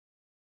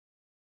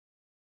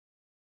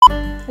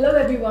Hello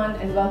everyone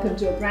and welcome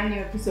to a brand new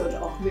episode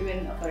of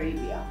Women of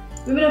Arabia.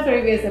 Women of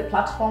Arabia is a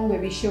platform where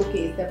we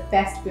showcase the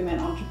best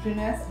women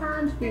entrepreneurs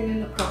and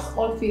women across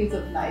all fields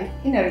of life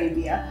in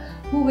Arabia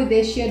who, with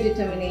their sheer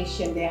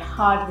determination, their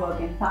hard work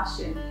and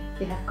passion,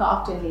 they have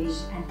carved a niche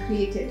and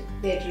created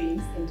their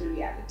dreams into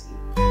reality.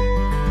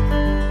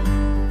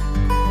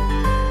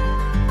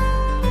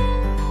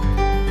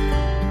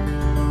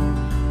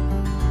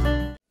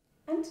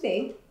 And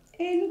today,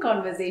 in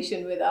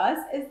conversation with us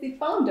is the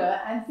founder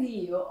and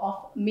CEO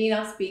of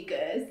MENA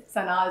Speakers,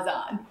 Saana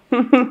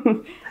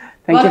Azzam.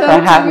 Thank you for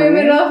having me. Welcome to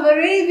Women of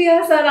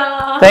Arabia,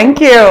 Saana. Thank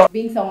you.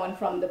 Being someone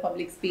from the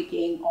public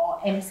speaking or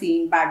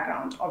MCing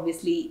background,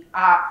 obviously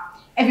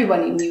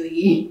everyone in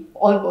UAE,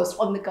 almost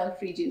on the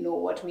Gulf region, know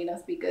what MENA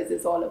Speakers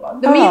is all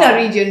about. The MENA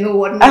region know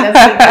what MENA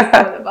Speakers is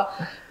all about.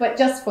 But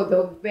just for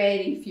the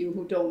very few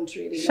who don't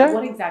really know,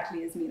 what exactly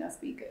is MENA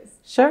Speakers?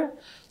 Sure.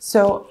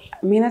 So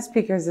MENA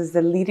Speakers is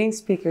the leading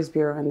speakers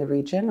bureau in the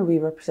region. We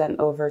represent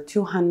over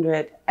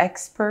 200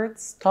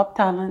 experts, top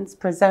talents,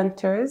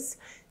 presenters,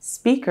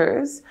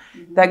 speakers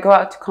that go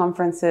out to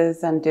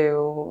conferences and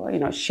do,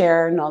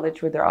 share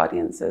knowledge with their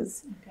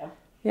audiences. Okay.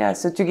 Yeah,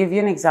 so to give you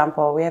an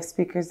example, we have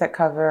speakers that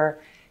cover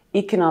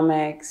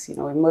economics,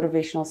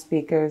 motivational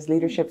speakers,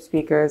 leadership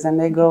speakers, and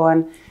they go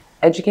and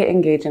educate,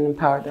 engage, and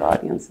empower their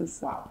audiences.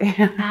 Wow.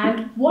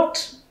 And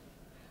what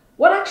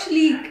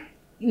actually,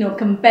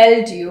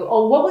 compelled you,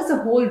 or what was the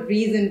whole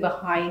reason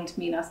behind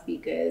MENA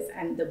Speakers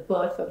and the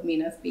birth of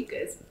MENA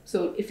Speakers?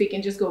 So if we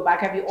can just go back,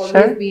 have you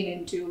always been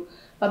into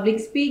public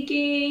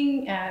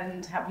speaking,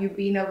 and have you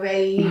been a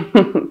very,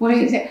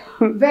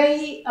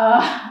 very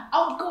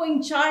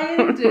outgoing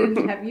child?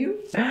 And have you?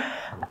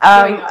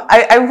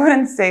 I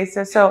wouldn't say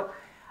so. So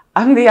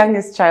I'm the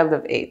youngest child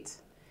of 8.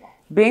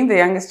 Being the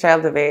youngest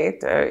child of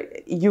 8,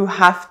 you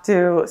have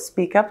to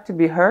speak up to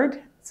be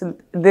heard. So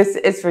this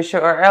is for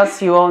sure, or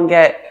else you won't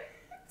get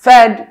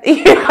fed.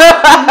 No,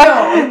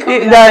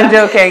 I'm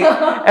joking.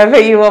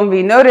 But you won't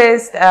be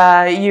noticed.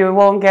 You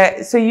won't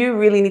get. So you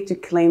really need to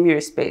claim your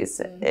space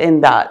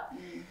in that.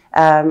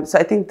 So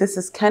I think this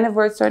is kind of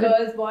where it started.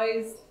 Girls,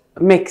 boys,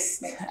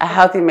 mixed. A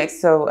healthy mix.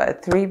 So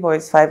 3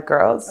 boys, 5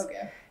 girls.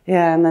 Okay.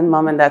 Yeah, and then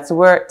mom and dad. So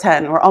we're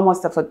 10. We're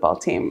almost a football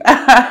team.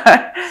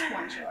 Just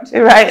one shot.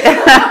 Right.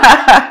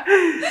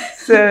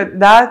 So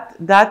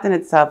that in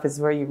itself is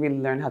where you really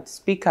learn how to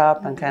speak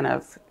up and kind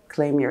of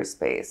claim your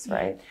space,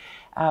 right?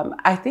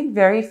 I think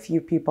very few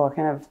people are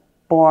kind of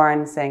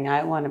born saying,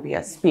 I want to be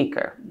a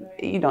speaker.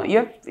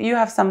 Right. You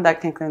have some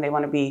that can claim they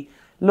want to be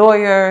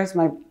lawyers.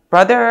 My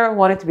brother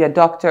wanted to be a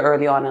doctor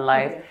early on in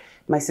life. Okay.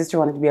 My sister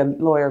wanted to be a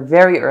lawyer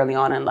very early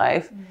on in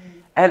life.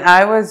 And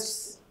I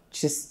was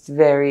just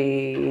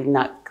very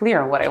not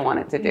clear on what I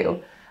wanted to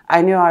do.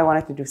 I knew I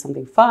wanted to do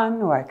something fun,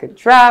 where I could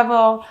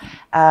travel,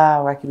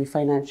 where I could be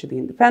financially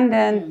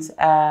independent,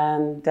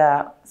 and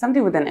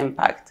something with an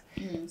impact.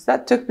 So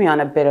that took me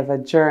on a bit of a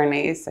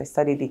journey. So I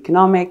studied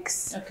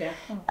economics. Okay.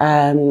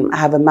 I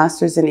have a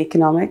master's in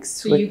economics.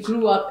 So you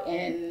grew up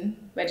in,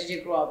 where did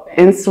you grow up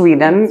in? In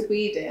Sweden. In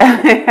Sweden.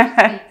 You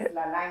speak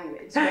the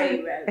language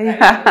very well.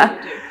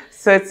 Yeah.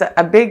 So it's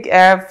a big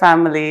Arab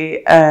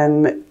family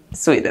in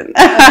Sweden.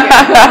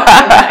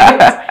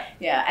 Okay.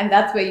 Yeah, and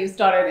that's where you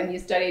started and you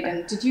studied.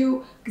 And did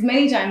you, because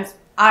many times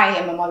I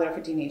am a mother of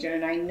a teenager,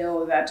 and I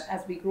know that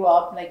as we grow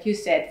up, like you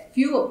said,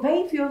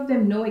 very few of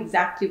them know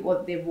exactly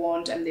what they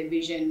want and their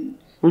vision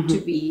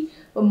to be.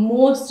 But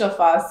most of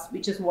us,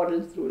 we just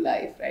waddle through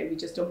life, right? We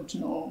just don't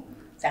know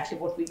exactly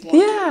what we want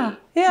to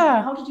be.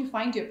 Yeah. How did you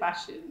find your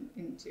passion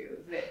into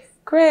this?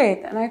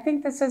 Great. And I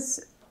think this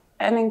is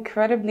an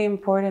incredibly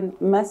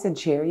important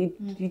message here.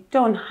 You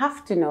don't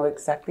have to know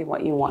exactly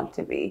what you want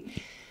to be.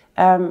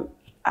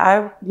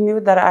 I knew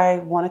that I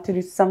wanted to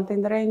do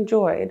something that I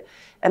enjoyed.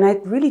 And I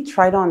really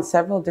tried on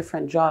several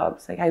different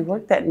jobs. Like I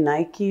worked at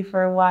Nike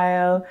for a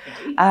while.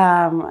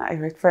 I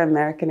worked for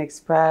American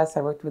Express.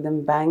 I worked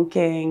within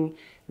banking,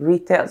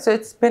 retail. So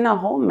it's been a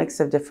whole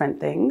mix of different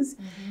things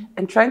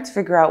and trying to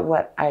figure out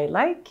what I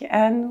like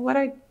and what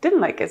I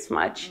didn't like as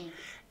much.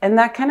 And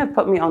that kind of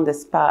put me on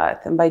this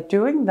path. And by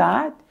doing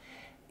that,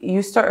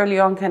 you start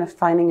early on kind of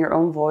finding your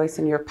own voice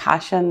and your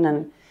passion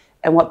and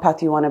what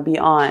path you want to be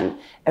on.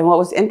 And what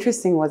was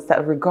interesting was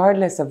that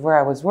regardless of where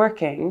I was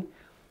working,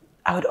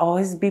 I would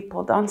always be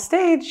pulled on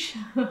stage.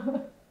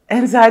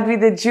 And so I'd be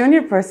the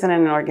junior person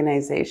in an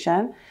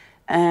organization.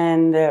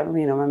 And,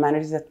 my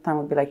managers at the time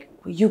would be like,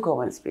 well, you go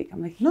and speak.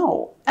 I'm like,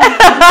 no,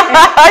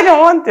 I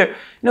don't want to.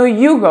 No,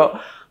 you go.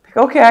 Like,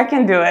 okay, I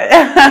can do it.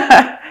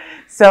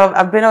 So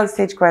I've been on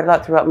stage quite a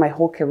lot throughout my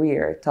whole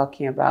career,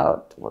 talking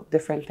about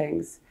different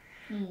things.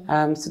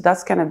 So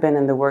that's kind of been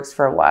in the works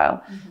for a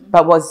while.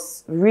 But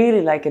was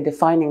really like a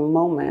defining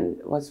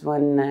moment was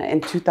when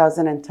in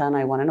 2010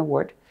 I won an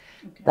award,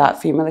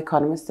 that Female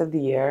Economist of the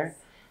Year.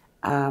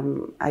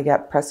 I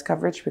got press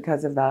coverage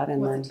because of that.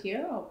 And was it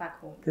here or back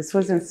home? This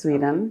was in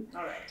Sweden.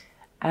 All right.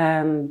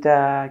 And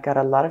got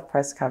a lot of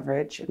press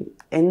coverage. And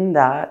in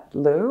that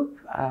loop,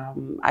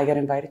 I got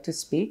invited to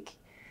speak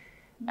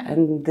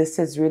And this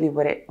is really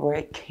where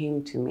it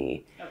came to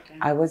me. Okay.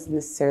 I wasn't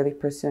necessarily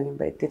pursuing it,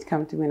 but it did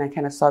come to me and I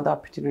kind of saw the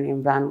opportunity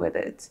and ran with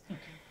it. Okay.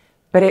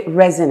 But it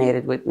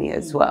resonated with me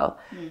as well.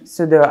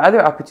 So there are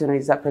other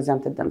opportunities that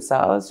presented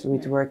themselves for me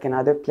to work in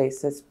other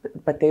places,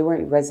 but they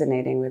weren't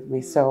resonating with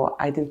me. So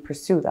I didn't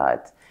pursue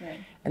that.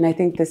 Right. And I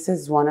think this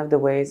is one of the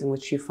ways in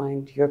which you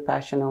find your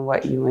passion and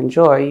what you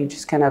enjoy. You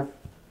just kind of,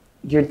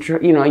 you're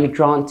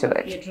drawn to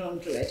it. You're drawn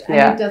to it.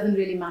 And it doesn't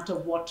really matter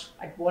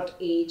at what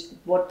age, at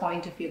what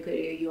point of your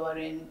career you are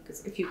in.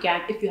 Because if you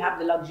have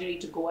the luxury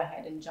to go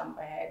ahead and jump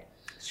ahead,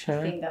 sure.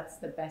 I think that's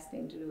the best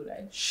thing to do,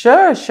 right?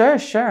 Sure.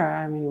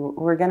 I mean,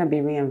 we're going to be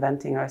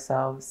reinventing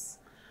ourselves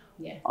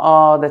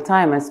all the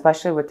time,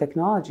 especially with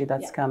technology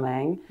that's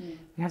coming.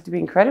 We have to be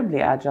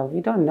incredibly agile.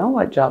 We don't know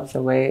what jobs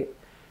await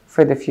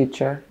for the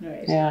future.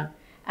 Right. Yeah.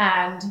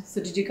 And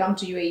so did you come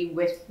to UAE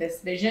with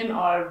this vision,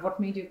 or what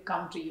made you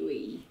come to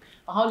UAE?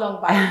 How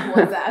long back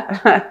was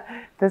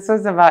that? This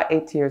was about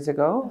 8 years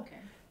ago. Okay.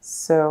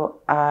 So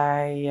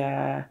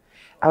I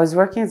was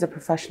working as a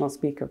professional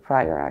speaker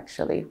prior,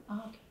 actually.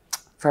 Oh, okay.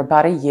 For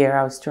about a year,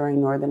 I was touring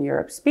Northern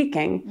Europe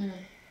speaking.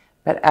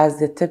 But as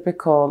the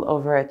typical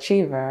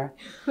overachiever,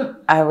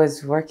 I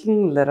was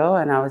working little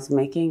and I was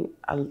making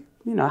a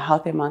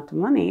healthy amount of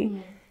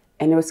money,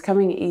 and it was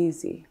coming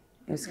easy.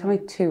 It was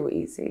coming too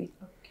easy.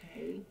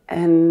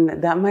 And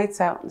that might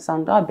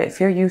sound odd, but if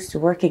you're used to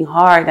working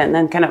hard and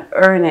then kind of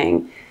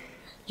earning,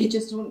 you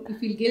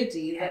feel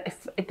guilty.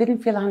 It didn't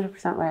feel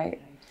 100% right.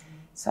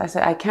 So I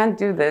said, I can't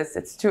do this.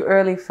 It's too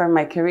early for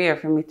my career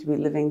for me to be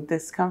living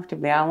this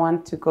comfortably. I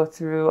want to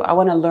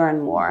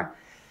learn more.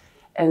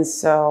 And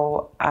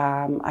so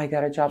I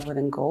got a job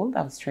within gold.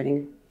 I was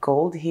trading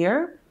gold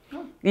here.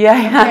 Oh,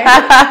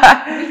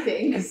 yeah.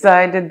 Okay. So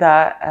I did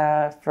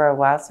that for a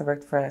while. So I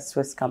worked for a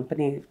Swiss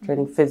company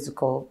trading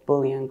physical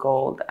bullion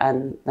gold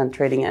and then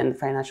trading it in the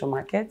financial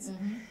markets.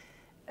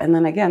 And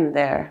then again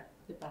there.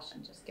 The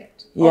passion just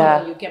kept. Yeah.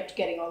 Oh, no, you kept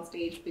getting on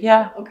stage.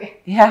 Okay.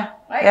 Yeah.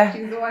 Right? Yeah.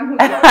 She's the one who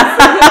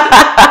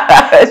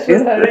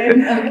She's her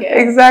in.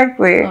 Okay.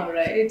 Exactly. All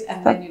right.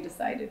 And then you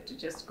decided to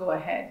just go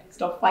ahead,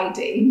 stop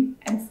fighting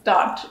and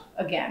start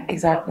again.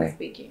 Exactly.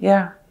 Speaking.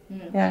 Yeah.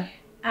 Yeah.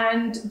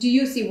 And do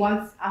you see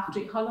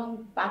how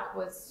long back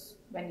was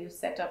when you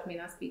set up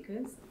MENA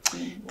Speakers?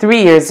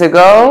 3 years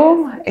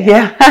ago. Okay.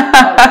 Yeah.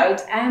 All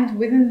right. And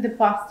within the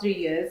past 3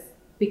 years,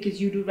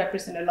 because you do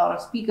represent a lot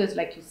of speakers,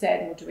 like you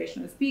said,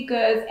 motivational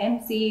speakers,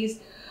 MCs,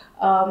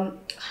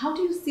 how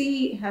do you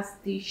see has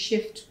the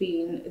shift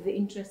been, the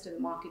interest in the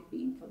market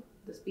been for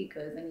the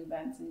speakers and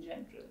events in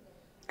general?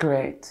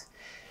 Great.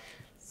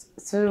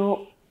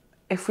 So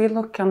if we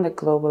look on the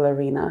global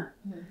arena,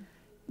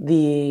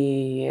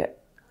 the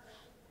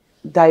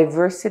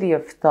diversity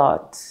of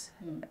thought,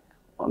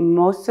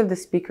 most of the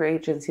speaker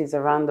agencies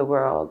around the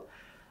world,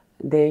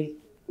 they're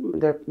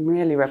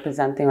really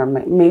representing or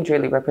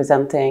majorly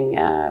representing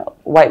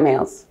white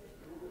males.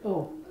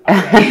 Oh,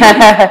 okay.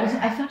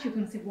 I thought you were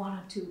going to say 1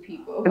 or 2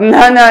 people.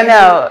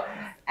 No.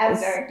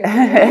 As directors.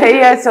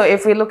 Yeah, so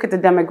if we look at the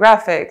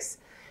demographics,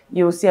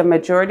 you will see a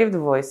majority of the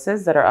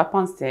voices that are up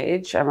on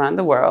stage around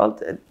the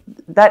world.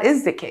 That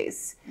is the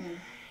case.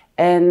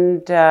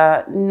 And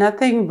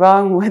nothing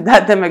wrong with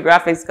that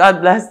demographics.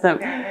 God bless them.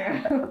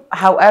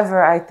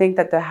 However, I think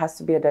that there has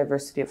to be a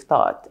diversity of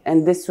thought.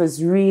 And this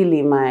was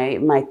really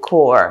my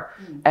core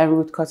and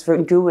root cause for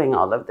doing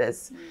all of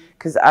this.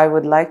 Because I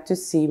would like to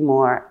see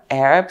more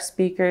Arab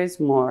speakers,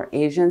 more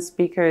Asian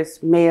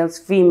speakers, males,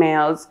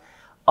 females,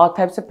 all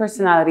types of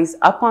personalities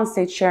up on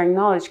stage sharing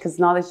knowledge, because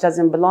knowledge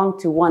doesn't belong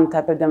to one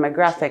type of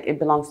demographic. It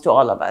belongs to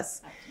all of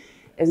us.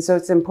 And so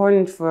it's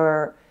important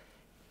for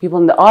people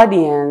in the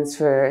audience,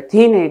 for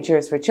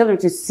teenagers, for children,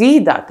 to see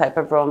that type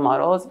of role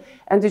models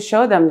and to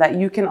show them that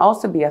you can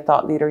also be a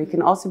thought leader, you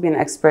can also be an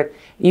expert,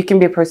 you can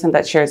be a person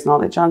that shares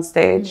knowledge on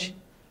stage.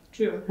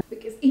 True.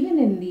 Because even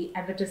in the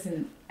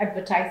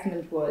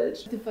advertisement world,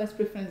 the first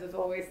preference is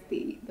always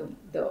the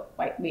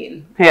white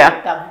male.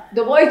 Yeah.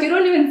 The voice, you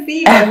don't even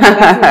see them,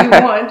 that's what you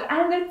want.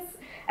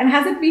 And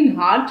has it been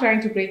hard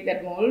trying to break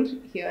that mold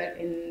here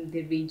in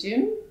the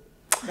region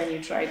when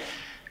you tried?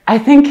 I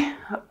think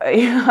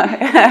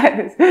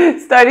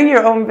starting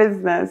your own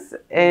business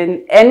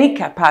in any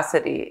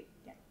capacity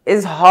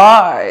is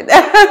hard.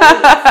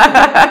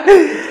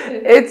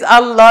 It's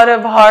a lot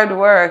of hard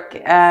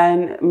work,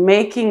 and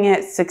making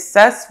it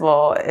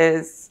successful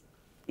is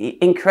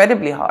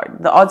incredibly hard.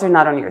 The odds are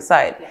not on your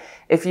side. Yeah.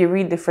 If you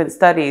read different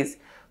studies,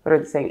 what are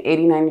they saying?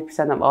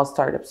 80-90% of all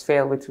startups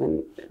fail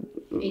between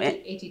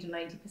 80 to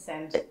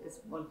 90% is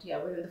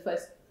within the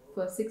first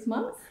 6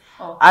 months.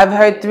 Oh, I've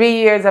heard 3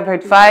 years, I've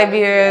heard 5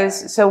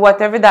 years, so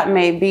whatever that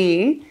may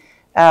be,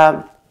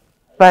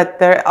 but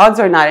their odds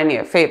are not in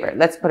your favor,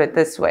 let's put it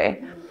this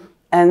way.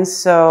 And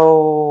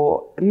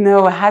so,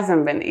 no, it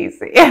hasn't been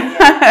easy.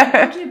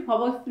 How do you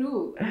power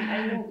through? I mean,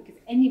 I know,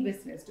 because any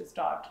business to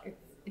start,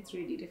 it's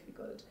really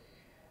difficult.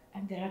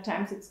 And there are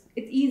times it's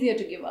easier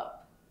to give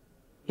up.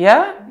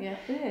 Yeah? Yeah,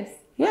 it is.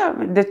 Yeah,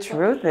 the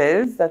truth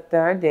is that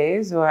there are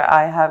days where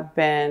I have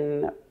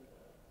been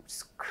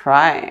just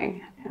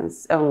crying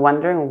and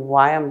wondering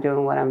why I'm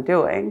doing what I'm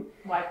doing.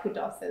 Why put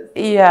ourselves?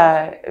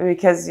 Yeah,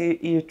 because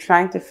you're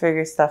trying to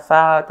figure stuff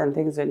out and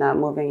things are not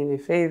moving in your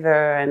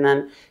favor, and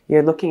then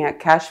you're looking at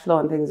cash flow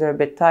and things are a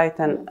bit tight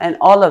and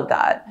all of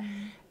that.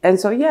 And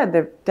so, yeah,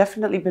 there have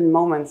definitely been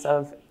moments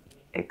of,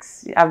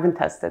 I've been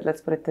tested,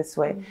 let's put it this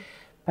way.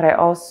 But I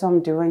also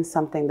am doing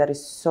something that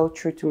is so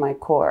true to my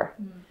core.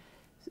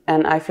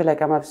 And I feel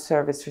like I'm of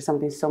service for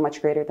something so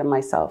much greater than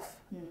myself.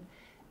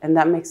 And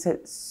that makes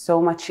it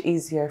so much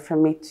easier for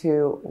me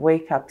to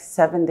wake up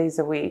 7 days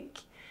a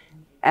week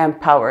and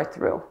power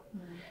through.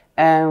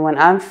 And when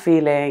I'm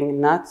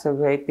feeling not so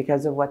great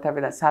because of whatever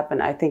that's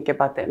happened, I think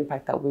about the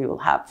impact that we will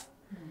have.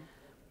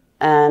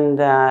 And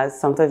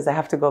sometimes I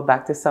have to go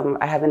back to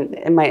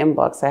in my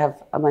inbox, I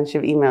have a bunch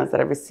of emails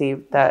that I've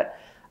received that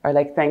are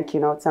like thank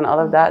you notes and all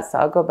of that. So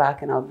I'll go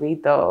back and I'll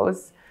read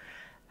those.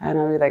 And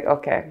I'll be like,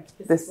 okay.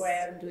 This is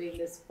why I'm doing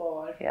this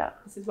for. Yeah.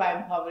 This is why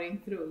I'm powering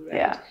through, right?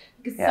 Yeah.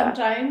 Because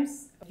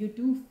sometimes you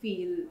do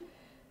feel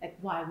like,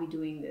 why are we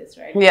doing this,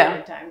 right? Yeah.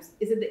 Other times,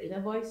 is it the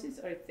inner voices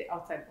or it's the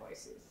outside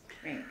voices,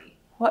 mainly?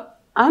 Well,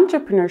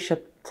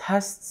 entrepreneurship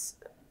tests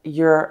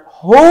your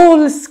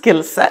whole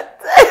skill set.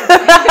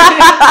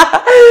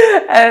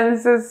 And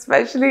so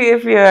especially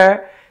if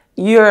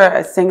you're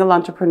a single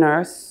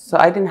entrepreneur, so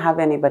I didn't have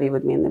anybody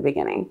with me in the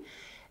beginning.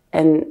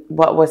 And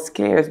what was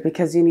clear is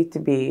because you need to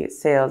be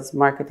sales,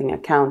 marketing,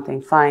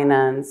 accounting,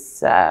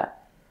 finance, driver,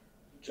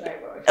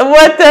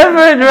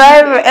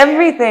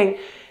 everything.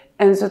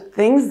 And so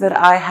things that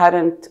I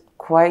hadn't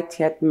quite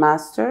yet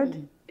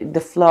mastered,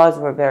 the flaws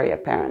were very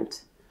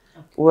apparent,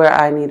 where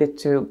I needed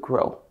to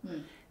grow.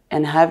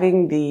 And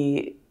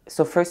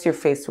so first you're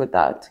faced with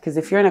that, because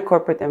if you're in a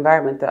corporate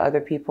environment, there are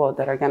other people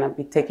that are going to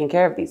be taking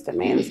care of these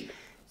domains.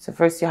 So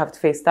first you have to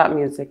face that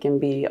music and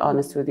be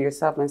honest with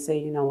yourself and say,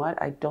 you know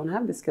what, I don't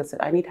have the skill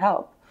set, I need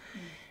help.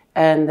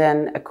 And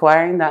then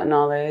acquiring that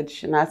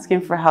knowledge and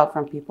asking for help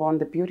from people. And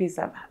the beauty is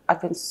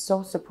I've been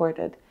so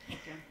supported.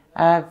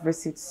 I've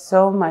received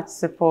so much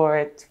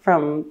support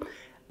from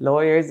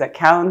lawyers,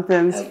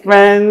 accountants,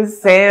 friends,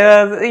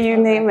 sales, you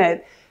name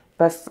it.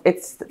 But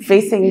it's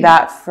facing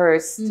that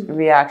first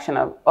reaction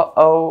of,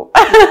 uh-oh.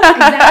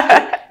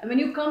 Exactly. And when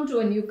you come to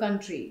a new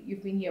country,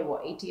 you've been here,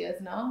 8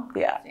 years now?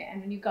 Yeah.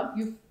 And when you come,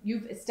 you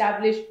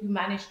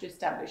managed to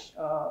establish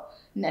a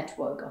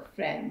network of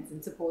friends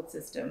and support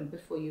system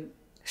before you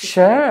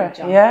jump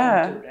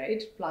into,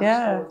 right? Plunge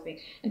the whole thing.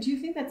 And do you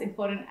think that's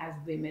important as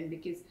women?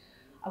 Because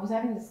I was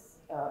having this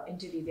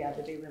interview the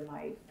other day where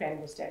my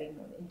friend was telling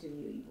me,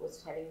 he was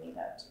telling me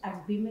that as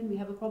women, we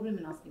have a problem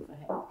in asking for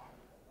help.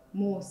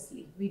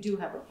 Mostly, we do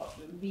have a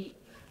problem.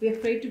 We're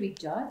afraid to be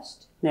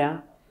judged. Yeah.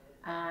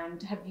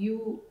 And have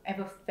you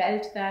ever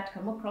felt that,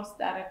 come across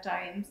that at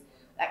times?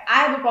 Like, I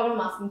have a problem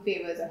asking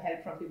favors or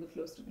help from people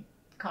close to me.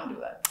 Can't do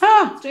that.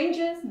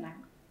 Strangers? No.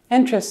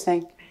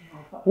 Interesting.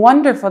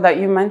 Wonderful that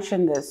you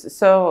mentioned this.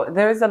 So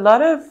there's a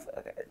lot of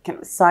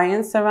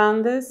science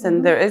around this,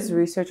 and there is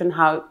research on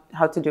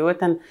how to do it.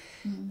 And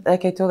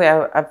like I told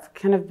you,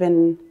 I've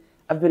been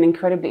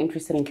incredibly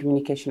interested in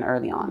communication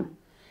early on.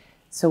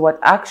 So what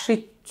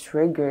actually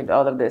triggered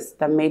all of this,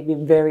 that made me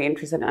very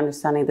interested in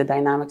understanding the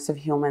dynamics of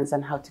humans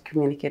and how to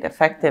communicate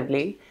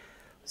effectively,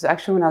 was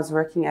actually when I was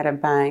working at a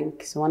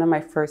bank. So one of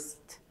my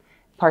first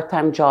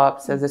part-time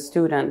jobs as a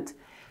student,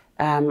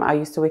 I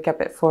used to wake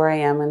up at 4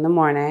 a.m. in the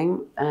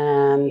morning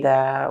and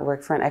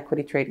work for an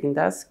equity trading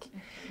desk.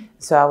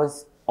 So I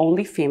was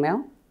only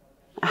female,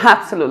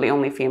 absolutely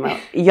only female,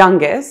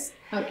 youngest,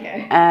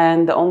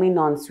 and the only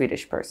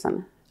non-Swedish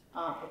person.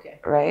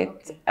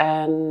 Right?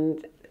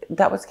 And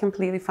that was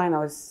completely fine. I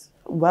was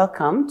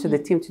welcome to the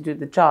team to do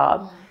the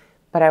job,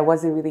 but I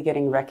wasn't really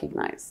getting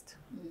recognized.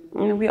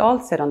 We all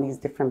sit on these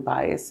different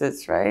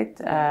biases, right?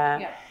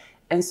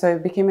 And so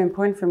it became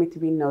important for me to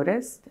be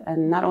noticed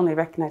and not only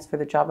recognized for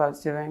the job I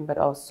was doing, but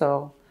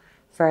also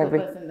for the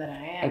person that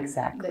I am,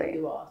 that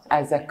you are,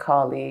 as a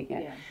colleague.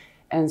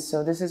 And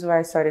so this is where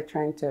I started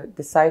trying to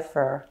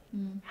decipher,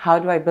 how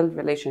do I build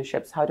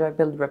relationships? How do I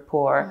build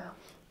rapport?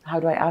 How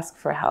do I ask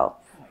for help?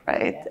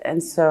 Right.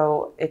 And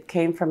so it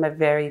came from a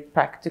very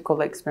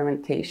practical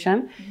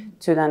experimentation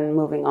to then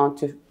moving on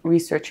to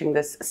researching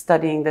this,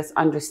 studying this,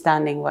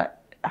 understanding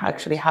what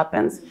actually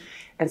happens.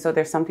 And so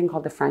there's something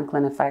called the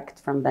Franklin effect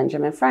from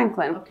Benjamin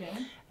Franklin.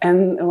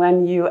 And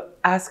when you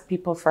ask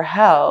people for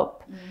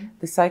help,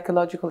 the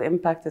psychological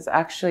impact is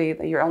actually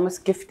that you're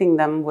almost gifting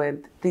them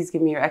with, please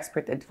give me your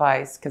expert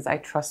advice because I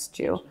trust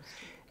you.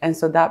 And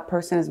so that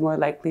person is more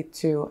likely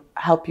to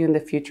help you in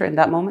the future, in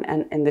that moment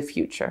and in the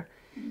future.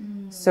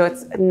 So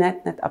it's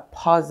net a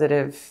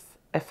positive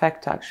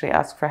effect to actually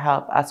ask for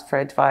help, ask for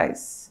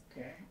advice.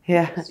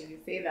 Yeah. Interesting you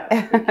say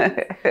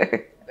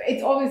that.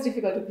 It's always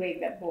difficult to break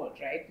that mold,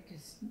 right?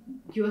 Because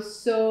you're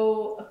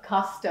so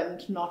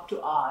accustomed not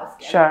to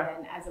ask. Sure.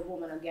 And then as a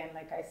woman, again,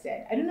 like I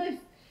said, I don't know if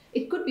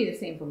it could be the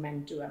same for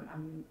men too.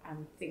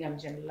 I'm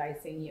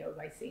generalizing here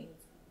by saying,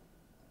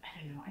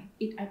 I don't know.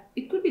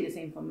 It could be the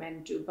same for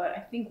men too, but I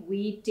think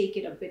we take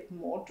it a bit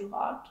more to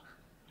heart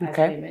as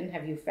women.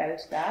 Have you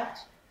felt that?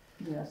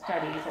 studies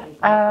have you come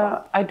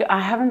across?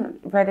 I haven't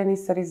read any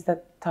studies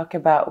that talk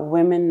about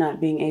women not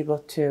being able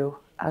to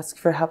ask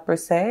for help per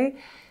se.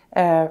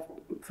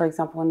 For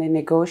example, when they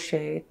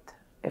negotiate,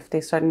 if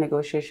they start a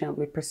negotiation, it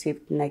will be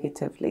perceived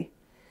negatively.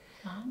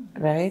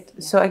 Right?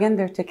 Yeah. So again,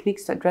 there are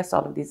techniques to address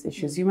all of these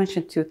issues. You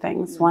mentioned two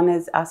things. One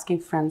is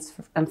asking friends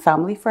and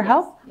family for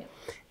help. Yeah.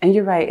 And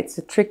you're right, it's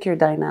a trickier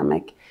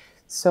dynamic.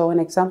 So an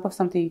example of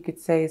something you could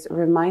say is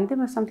remind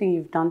them of something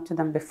you've done to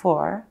them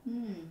before.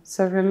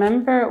 So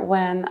remember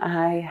when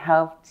I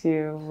helped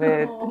you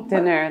with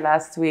dinner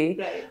last week?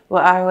 Right.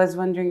 Well, I was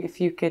wondering if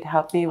you could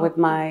help me with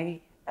my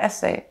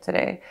essay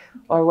today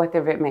or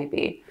whatever it may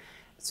be.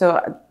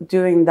 So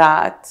doing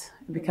that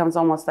becomes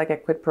almost like a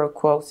quid pro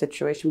quo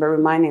situation, but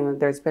reminding them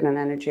there's been an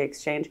energy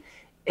exchange,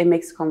 it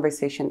makes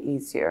conversation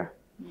easier.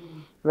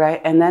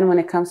 Right? And then when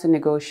it comes to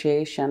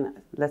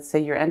negotiation, let's say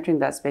you're entering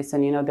that space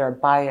and you know there are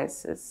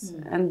biases.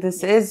 And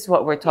this is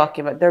what we're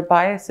talking about. There are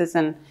biases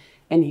in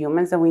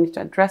humans, and we need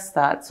to address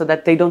that so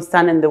that they don't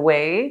stand in the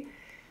way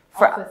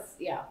for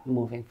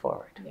moving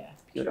forward. Yeah,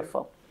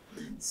 beautiful.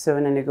 So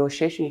in a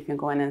negotiation, you can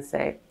go in and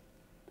say,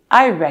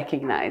 I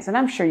recognize, and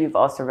I'm sure you've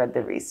also read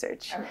the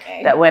research,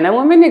 that when a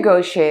woman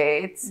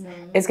negotiates,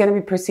 it's going to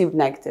be perceived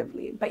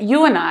negatively. But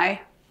you and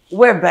I,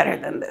 we're better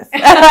than this.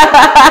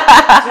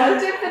 One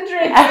tip and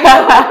trick.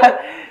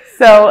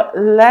 So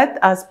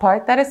let us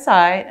part that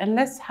aside and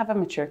let's have a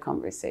mature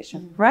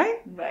conversation,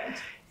 right? Right.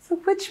 So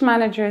which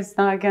manager is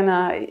not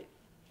gonna,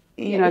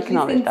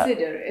 acknowledge that?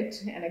 Consider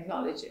it and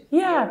acknowledge it.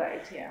 Yeah. You're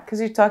right. Yeah. Because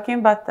you're talking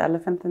about the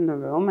elephant in the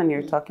room and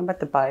you're talking about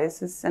the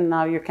biases, and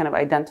now you're kind of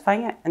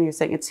identifying it and you're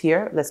saying it's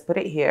here. Let's put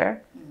it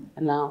here,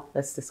 and now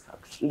let's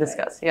discuss.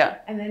 Right. Yeah.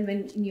 And then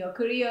when in your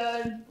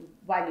career,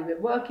 while you were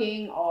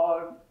working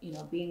or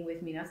being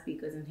with MENA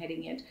Speakers and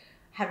heading it,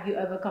 have you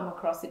ever come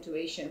across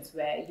situations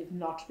where you've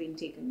not been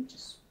taken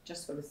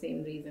just for the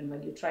same reason,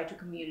 when you try to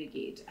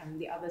communicate and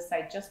the other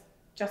side just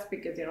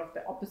because you're of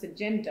the opposite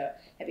gender?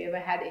 Have you ever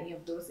had any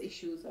of those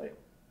issues? Or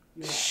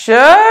Sure.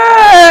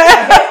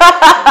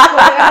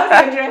 How do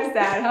you address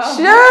that?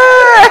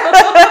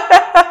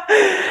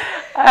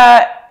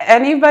 Sure.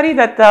 Anybody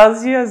that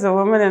tells you as a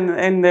woman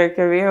in their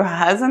career who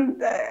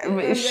hasn't,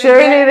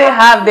 surely they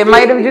have. They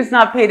might have just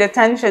not paid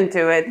attention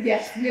to it.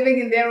 Yes, living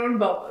in their own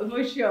bubble,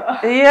 for sure.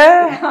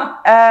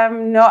 Yeah.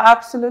 No,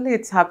 absolutely,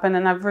 it's happened.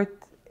 And I've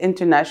worked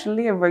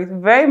internationally. I've worked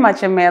very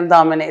much in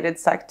male-dominated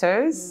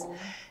sectors.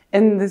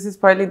 And this is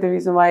partly the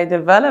reason why I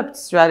developed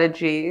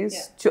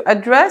strategies to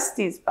address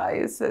these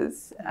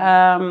biases.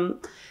 And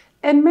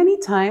many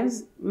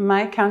times,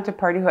 my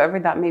counterparty, whoever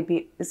that may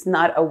be, is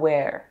not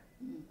aware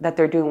that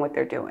they're doing what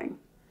they're doing.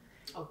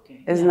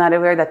 Is not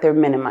aware that they're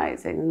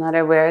minimizing, is not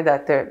aware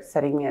that they're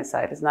setting me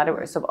aside, is not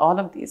aware. So all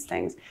of these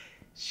things.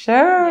 Sure.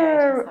 Yeah,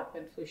 it has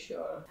happened for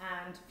sure.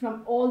 And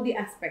from all the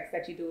aspects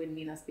that you do in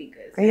MENA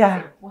Speakers,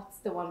 what's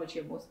the one which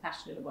you're most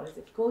passionate about? Is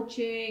it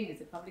coaching? Is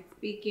it public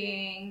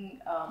speaking?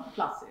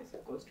 Classes,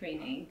 of course,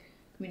 training,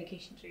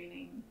 communication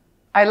training?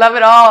 I love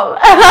it all.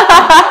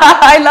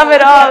 I love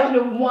it all.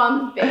 The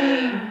one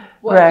thing,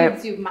 what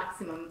gives you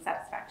maximum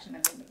satisfaction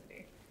at the end of the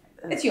day?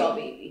 It's your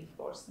baby, of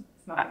course.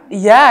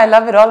 Yeah, I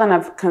love it all, and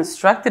I've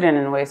constructed it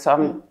in a way.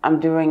 So I'm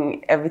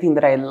doing everything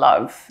that I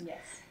love. Yes.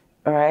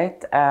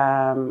 Right?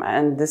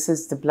 And this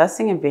is the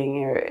blessing of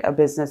being a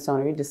business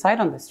owner. You decide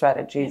on the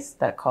strategies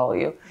that call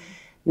you.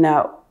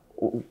 Now,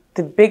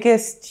 the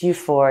biggest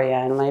euphoria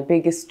and my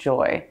biggest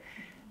joy,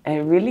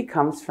 it really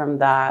comes from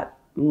that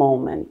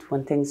moment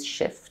when things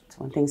shift,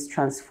 when things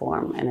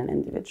transform in an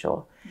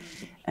individual.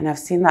 And I've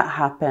seen that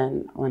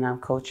happen when I'm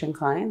coaching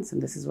clients,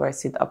 and this is where I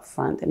see it up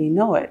front, and you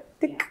know it.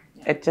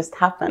 It just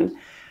happened.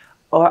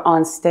 Or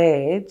on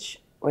stage,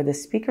 where the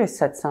speaker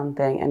said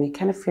something, and you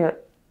kind of feel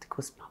the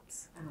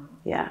goosebumps.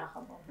 Yeah.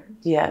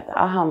 Yeah, the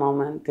aha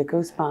moment, the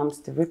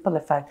goosebumps, the ripple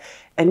effect.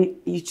 And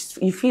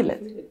you feel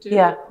it.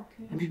 Yeah.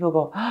 And people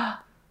go, oh,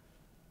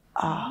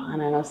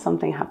 and I know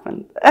something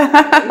happened.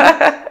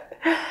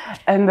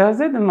 And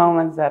those are the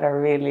moments that are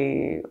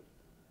really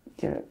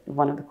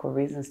one of the core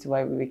reasons to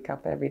why we wake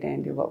up every day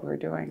and do what we're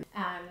doing.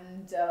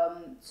 And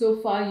so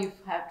far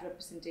you've had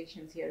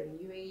representations here in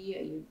UAE.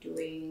 Are you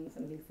doing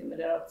something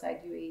similar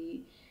outside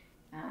UAE?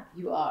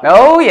 You are.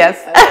 Oh,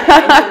 yes.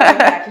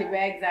 Okay.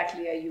 Where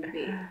exactly are you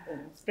being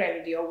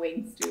spread your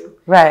wings to?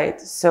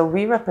 Right. So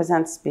we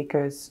represent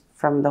speakers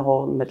from the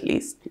whole Middle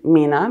East,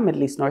 MENA,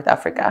 Middle East, North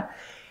Africa.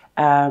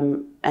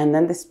 And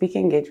then the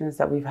speaking engagements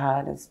that we've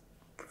had has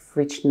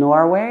reached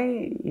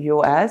Norway,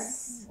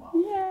 US. Wow.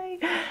 Yay.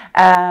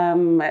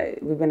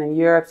 We've been in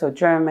Europe, so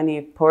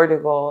Germany,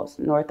 Portugal,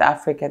 North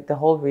Africa, the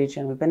whole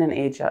region. We've been in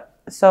Asia.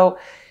 So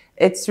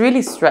it's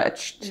really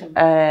stretched,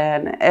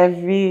 and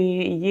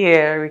every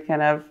year we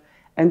kind of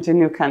enter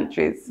new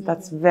countries.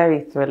 That's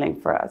very thrilling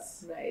for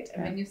us. Right.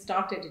 And when you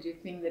started, did you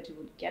think that you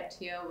would get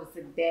here? Was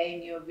it there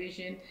in your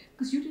vision?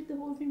 Because you did the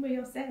whole thing by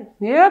yourself.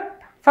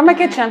 Yep. From my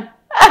kitchen.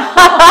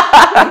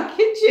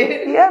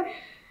 Kitchen. Yep.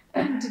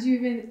 And did you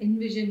even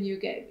envision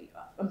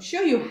I'm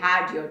sure you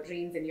had your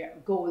dreams and your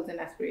goals and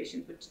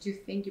aspirations, but did you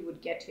think you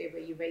would get here? Were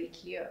you very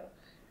clear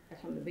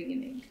from the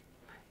beginning?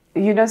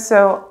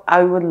 So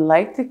I would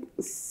like to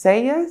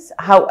say yes.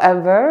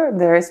 However,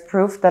 there is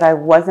proof that I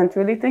wasn't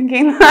really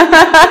thinking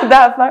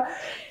that far.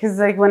 Because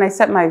like when I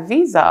set my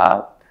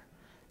visa,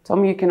 told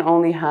me you can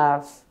only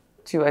have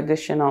 2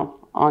 additional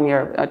on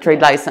your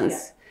trade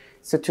license.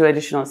 So 2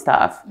 additional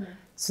staff.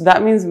 So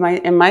that means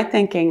in my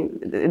thinking,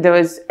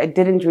 I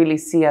didn't really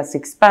see us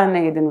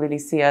expanding. I didn't really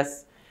see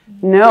us.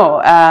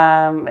 No,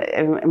 I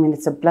mean,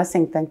 it's a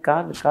blessing, thank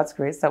God, with God's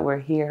grace that we're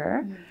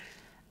here.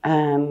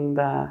 And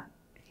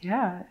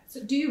yeah.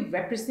 So do you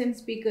represent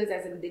speakers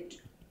as in,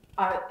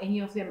 are any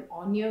of them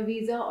on your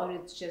visa, or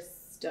it's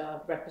just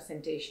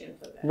representation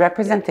for them?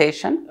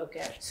 Representation.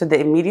 Okay. So the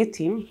immediate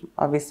team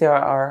obviously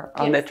are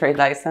on the trade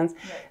license,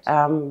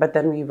 but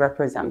then we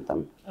represent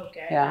them.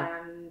 Okay. Yeah.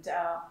 And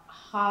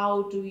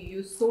how do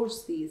you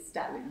source these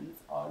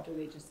talents, or do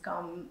they just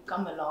come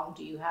along?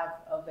 Do you have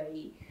a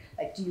very,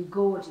 like, do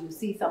you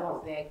see some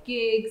of their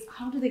gigs?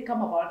 How do they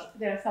come about?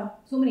 There are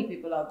so many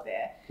people out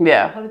there.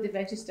 Yeah. How do they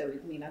register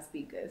with MENA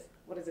Speakers?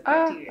 What is the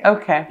criteria?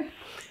 Okay.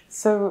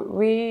 So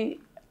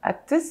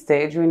at this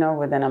stage, we know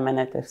within a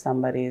minute if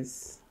somebody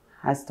has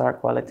star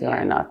quality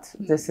or not.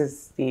 This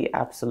is the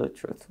absolute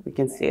truth. We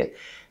can see it.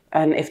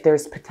 And if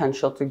there's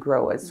potential to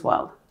grow as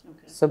well.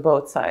 Okay. So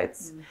both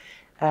sides.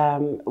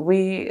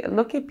 We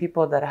look at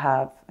people that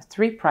have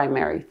 3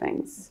 primary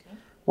things. Okay.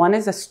 One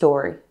is a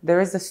story. There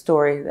is a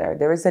story there.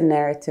 There is a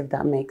narrative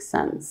that makes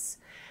sense.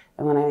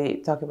 And when I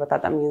talk about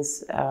that, that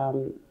means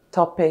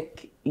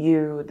topic,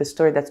 the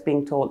story that's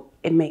being told,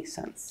 it makes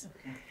sense.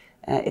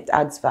 Okay. It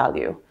adds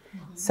value.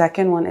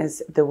 Second one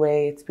is the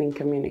way it's being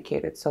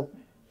communicated. So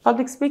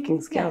public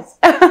speaking skills.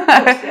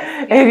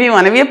 Yes. If you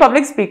want to be a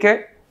public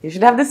speaker, you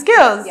should have the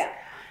skills. Yeah.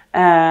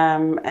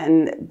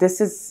 And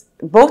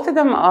both of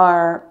them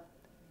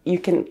you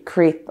can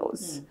create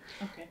those.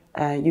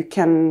 Okay. You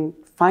can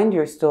find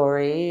your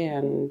story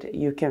and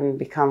you can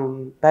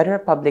become better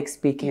at public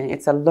speaking.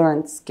 It's a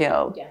learned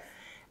skill. Yes.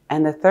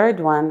 And the third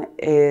one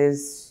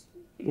is,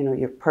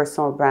 your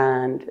personal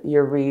brand,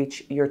 your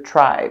reach, your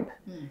tribe.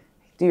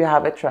 Do you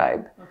have a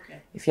tribe? Okay.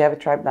 If you have a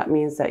tribe, that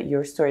means that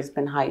your story has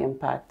been high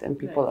impact and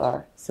people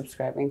are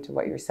subscribing to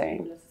what you're saying.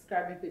 People are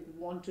subscribing, people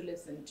want to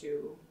listen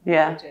to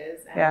what it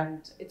is.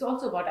 And it's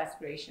also about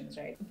aspirations,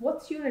 right?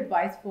 What's your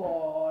advice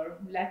for,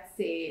 let's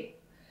say,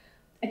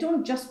 I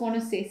don't just want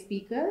to say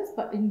speakers,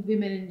 but in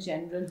women in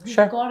general who've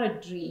got a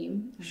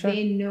dream,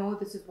 they know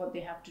this is what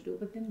they have to do,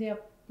 but then they are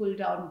pulled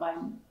down by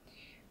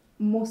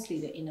mostly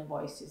the inner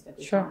voices that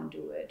they can't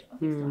do it, or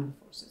the external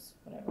forces,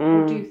 whatever.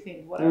 What do you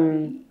think? What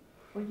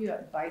are your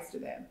advice to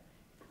them?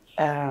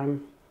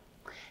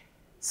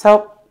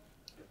 So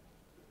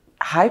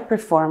high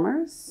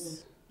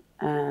performers,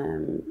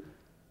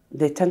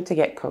 they tend to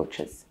get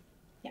coaches.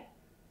 Yeah,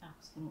 I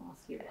was going to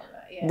ask you about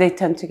that. Yeah. They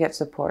tend to get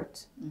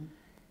support.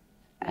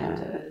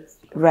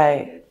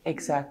 Right,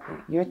 exactly.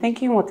 Your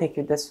thinking will take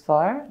you this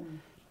far,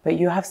 but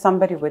you have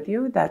somebody with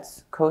you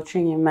that's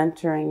coaching you,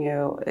 mentoring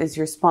you, is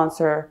your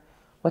sponsor,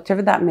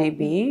 whatever that may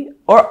be,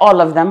 or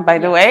all of them, by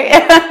the way.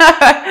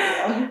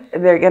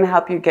 They're going to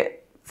help you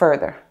get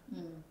further,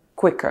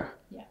 quicker.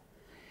 Yeah.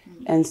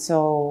 And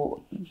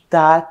so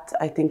that,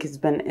 I think, has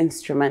been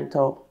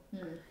instrumental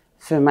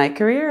for my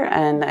career,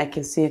 and I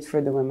can see it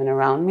for the women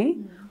around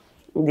me.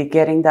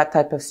 Getting that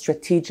type of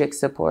strategic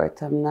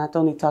support. I'm not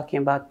only talking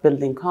about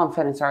building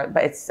confidence,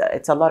 but it's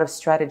a lot of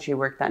strategy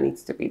work that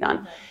needs to be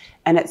done. Right.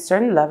 And at a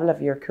certain level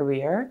of your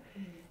career,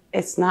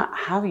 it's not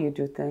how you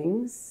do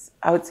things.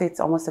 I would say it's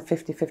almost a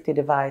 50-50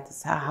 divide.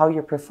 It's how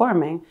you're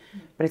performing,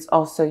 but it's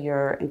also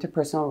your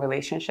interpersonal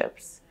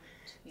relationships.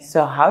 Yeah.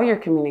 So how you're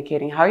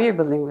communicating, how you're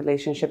building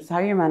relationships, how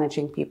you're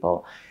managing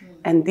people.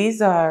 And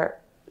these are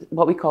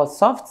what we call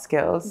soft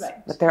skills,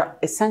 but they're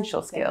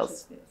essential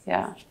skills.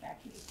 Yeah.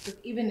 Exactly. So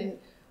even in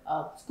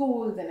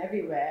schools and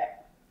everywhere,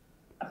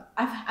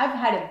 I've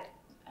had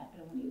I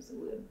don't want to use the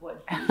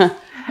word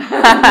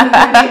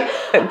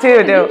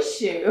an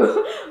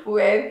issue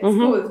with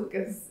schools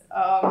because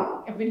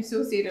I've been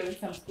associated with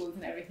some schools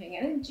and everything,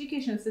 and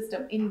education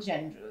system in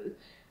general,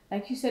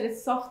 like you said,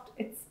 it's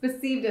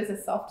perceived as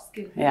a soft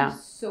skill. Yeah.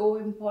 It's so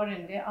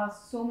important. There are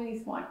so many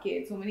smart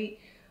kids, so many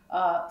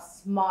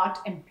smart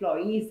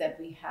employees that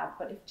we have,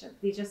 but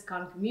if they just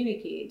can't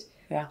communicate,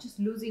 just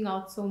losing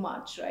out so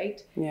much,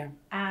 right? Yeah.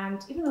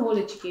 And even the whole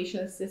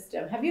educational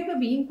system. Have you ever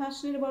been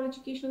passionate about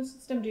educational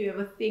system? Do you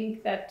ever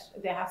think that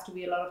there has to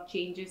be a lot of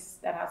changes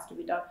that has to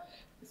be done?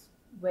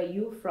 Where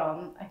you're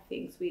from, I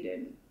think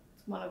Sweden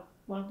is one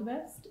of the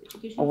best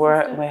educational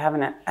systems. We have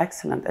an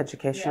excellent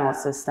educational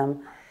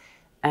system,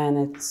 and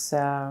it's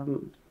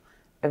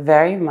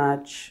very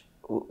much.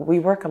 We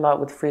work a lot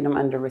with freedom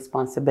under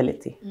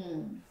responsibility.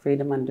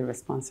 Freedom under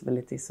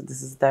responsibility. So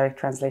this is direct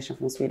translation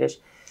from Swedish.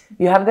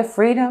 You have the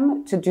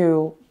freedom to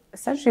do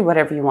essentially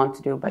whatever you want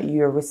to do, but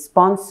you're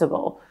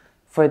responsible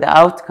for the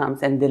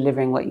outcomes and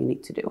delivering what you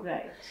need to do.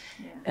 Right.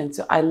 Yeah. And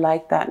so I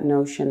like that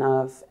notion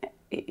of,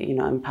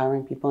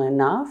 empowering people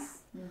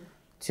enough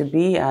to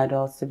be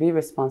adults, to be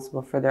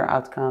responsible for their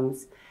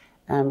outcomes.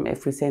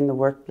 If we say in the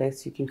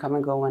workplace, you can come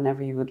and go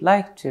whenever you would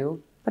like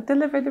to, but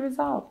deliver the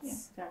results.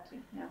 Yeah, exactly.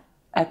 Yeah.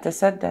 at the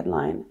set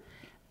deadline,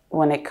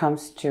 when it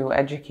comes to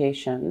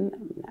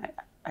education,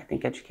 I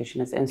think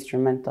education is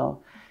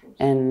instrumental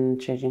in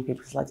changing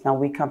people's lives. Now,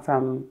 we come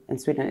from, in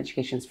Sweden,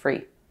 education is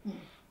free.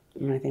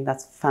 And I think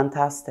that's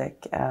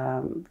fantastic.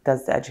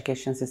 Does the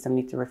education system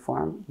need to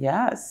reform?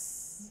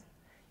 Yes.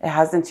 It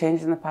hasn't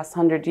changed in the past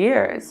 100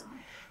 years.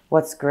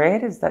 What's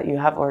great is that you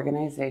have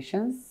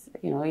organizations,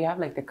 you have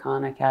like the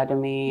Khan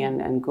Academy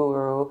and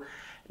Guru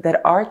that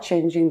are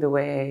changing the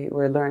way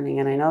we're learning.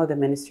 And I know the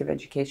Ministry of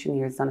Education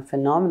here has done a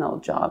phenomenal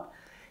job,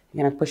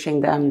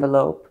 pushing the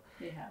envelope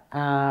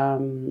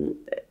in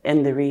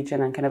the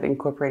region and kind of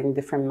incorporating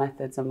different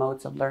methods and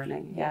modes of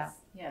learning. Yes.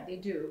 Yeah, they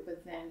do.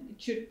 But then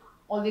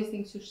all these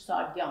things should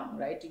start young,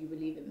 right? Do you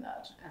believe in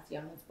that? As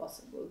young as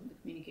possible, the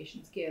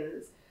communication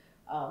skills,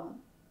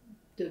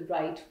 the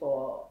right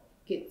for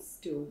kids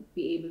to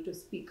be able to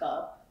speak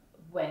up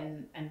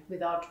when and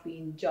without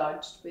being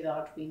judged,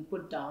 without being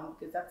put down,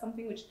 because that's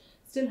something which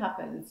still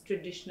happens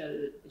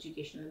traditional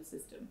educational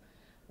system,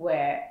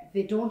 where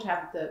they don't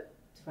have the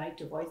right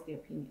to voice their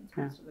opinions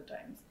most of the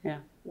times,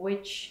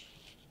 which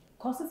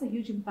causes a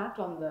huge impact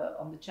on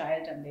the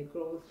child and their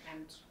growth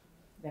and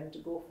them to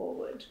go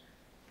forward.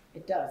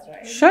 It does,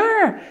 right?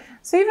 Sure.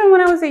 So even when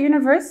I was at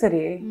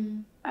university,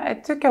 I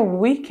took a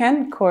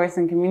weekend course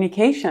in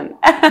communication.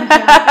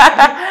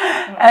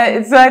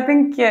 So I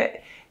think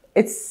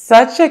it's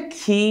such a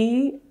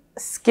key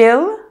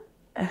skill.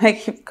 I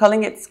keep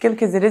calling it skill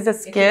because it is a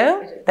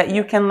skill that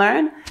you can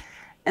learn,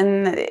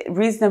 and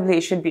reasonably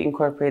it should be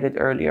incorporated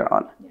earlier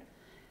on.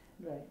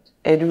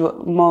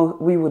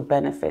 We would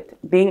benefit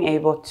being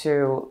able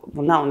to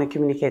not only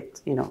communicate,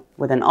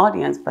 with an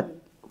audience, but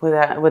with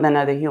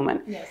another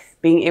human. Yes.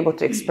 Being able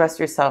to express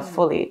yourself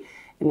fully,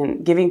 and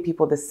then giving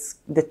people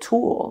the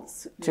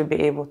tools to be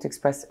able to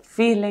express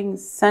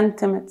feelings,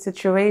 sentiment,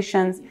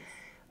 situations.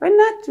 We're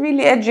not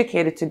really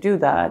educated to do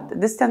that.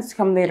 This tends to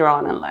come later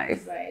on in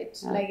life. Right.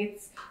 Like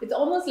it's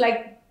almost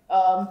like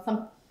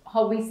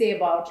how we say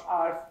about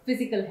our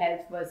physical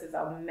health versus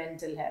our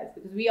mental health,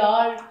 because we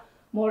are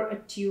more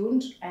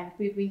attuned, and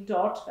we've been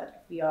taught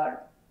that if we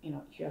are,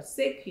 if you're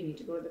sick, you need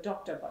to go to the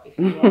doctor. But if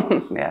you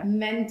are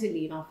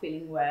mentally not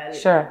feeling well,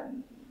 sure,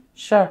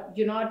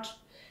 you're not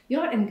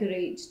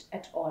encouraged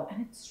at all.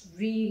 And it's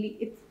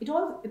really it's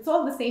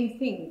all the same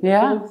thing. The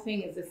whole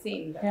thing is the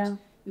same, that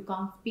you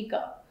can't speak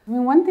up. I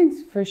mean, one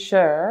thing's for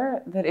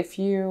sure, that if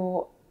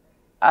you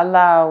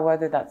allow,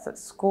 whether that's at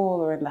school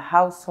or in the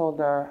household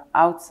or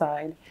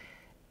outside,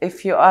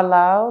 if you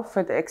allow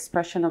for the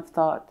expression of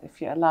thought,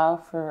 if you allow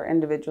for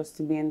individuals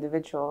to be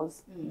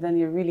individuals, then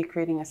you're really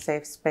creating a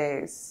safe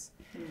space.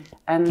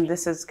 And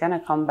this is going to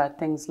combat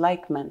things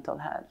like mental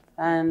health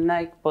and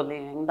like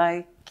bullying,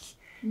 like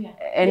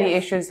any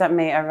issues that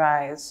may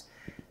arise.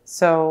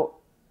 So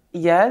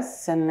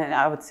yes, and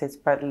I would say it's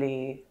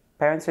partly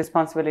parents'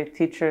 responsibility,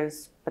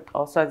 teachers, but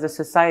also as a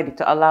society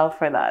to allow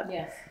for that.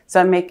 Yes. So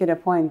I make it a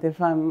point, if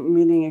I'm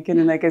meeting a kid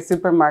in like a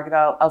supermarket,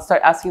 I'll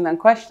start asking them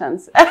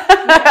questions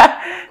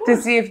to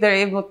see if they're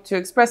able to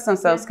express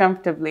themselves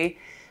comfortably.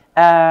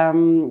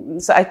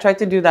 So I try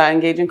to do that,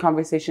 engage in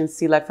conversations,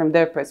 see life from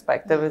their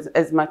perspective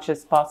as much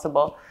as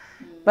possible.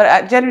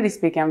 But generally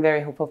speaking, I'm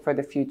very hopeful for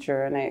the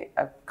future, and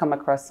I've come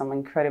across some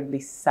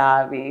incredibly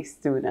savvy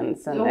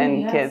students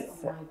and kids.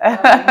 Oh my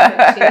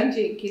God, things are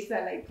changing. Kids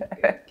are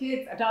like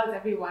kids, adults,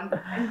 everyone,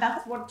 and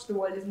that's what the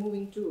world is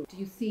moving to. Do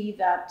you see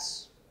that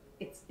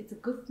it's a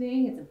good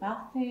thing? It's a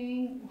bad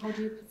thing? How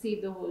do you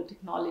perceive the whole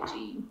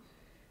technology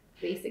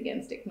race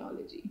against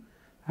technology?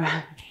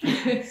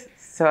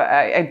 So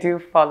I do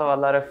follow a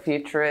lot of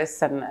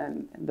futurists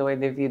and the way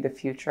they view the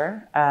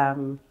future.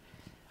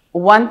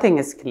 One thing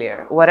is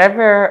clear,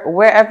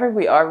 wherever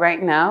we are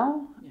right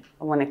now,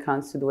 when it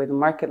comes to the way the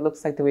market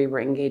looks like, the way we're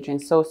engaging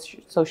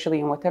socially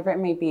and whatever it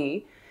may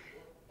be,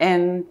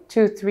 in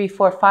 2, 3,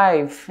 4,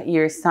 5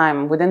 years'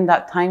 time, within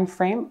that time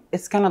frame,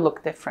 it's going to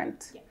look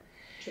different. Yeah,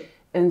 true.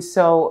 And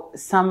so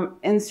some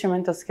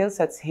instrumental skill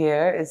sets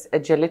here is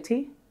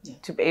agility,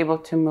 to be able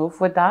to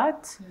move with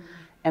that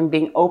and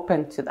being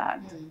open to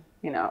that,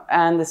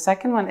 And the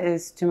second one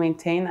is to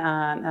maintain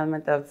an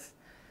element of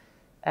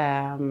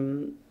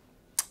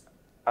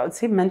I would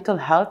say mental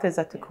health is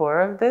at the core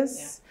of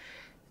this,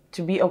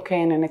 to be okay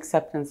in an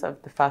acceptance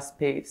of the fast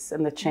pace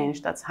and the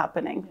change that's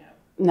happening.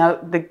 Now,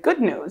 the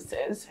good news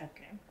is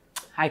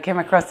I came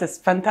across this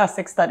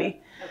fantastic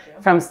study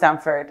from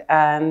Stanford,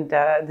 and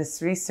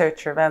this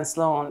researcher, Van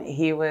Sloan,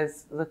 he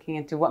was looking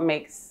into what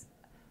makes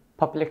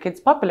popular kids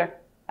popular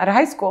at a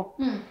high school.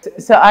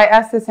 So I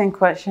asked the same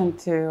question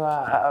to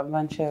a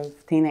bunch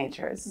of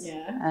teenagers.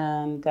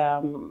 And,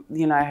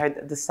 I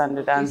heard the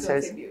standard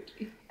answers.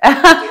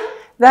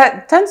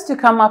 That tends to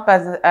come up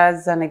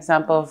as an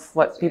example of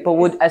what people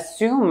would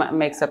assume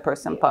makes a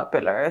person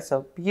popular.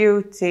 So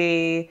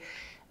beauty,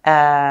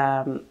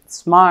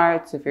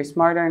 smart, if you're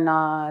smart or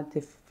not,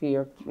 if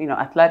you're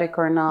athletic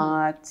or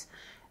not,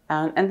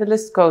 and the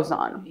list goes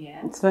on.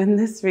 So in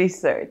this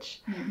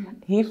research,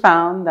 he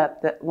found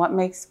that what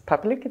makes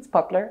popular kids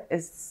popular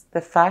is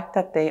the fact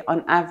that they,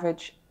 on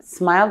average,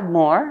 smiled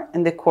more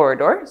in the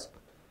corridors.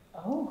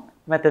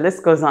 but the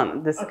list goes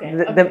on. Okay,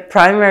 The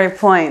primary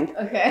point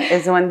Okay.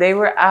 is when they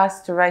were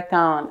asked to write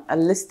down a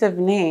list of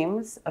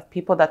names of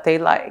people that they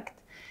liked,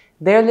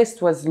 their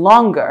list was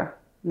longer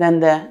than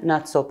the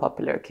not so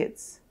popular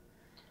kids.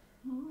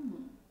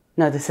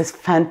 No, this is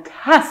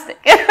fantastic.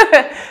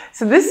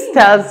 So this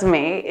tells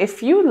me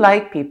if you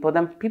like people,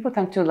 then people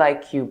tend to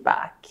like you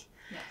back.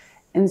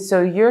 And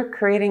so you're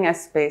creating a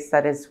space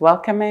that is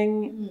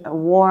welcoming,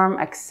 warm,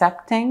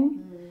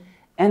 accepting.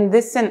 And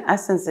this, in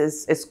essence,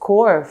 is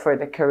core for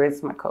the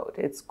charisma code.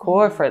 It's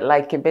core for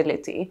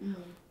likability.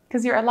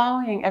 Because you're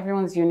allowing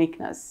everyone's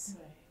uniqueness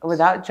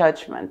without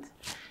judgment.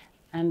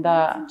 And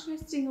That's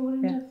interesting. I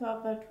wouldn't have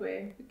thought that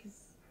way. Because,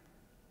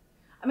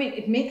 I mean,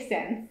 it makes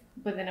sense,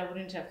 but then I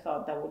wouldn't have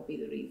thought that would be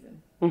the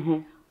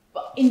reason.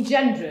 But in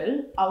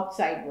general,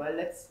 outside world,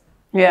 let's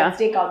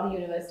take out the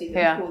universities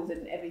and schools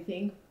and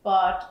everything.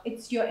 But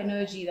it's your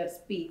energy that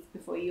speaks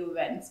before you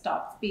even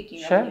start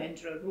speaking or when you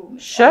enter a room.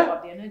 It's all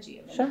about the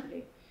energy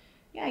eventually.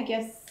 Yeah, I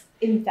guess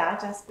in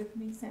that aspect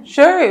makes sense.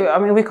 Sure. I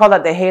mean, we call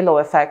that the halo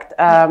effect.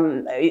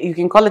 You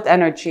can call it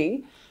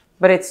energy,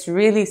 but it's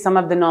really some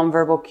of the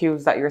nonverbal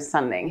cues that you're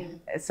sending.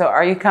 So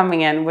are you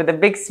coming in with a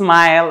big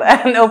smile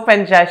and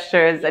open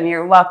gestures and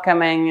you're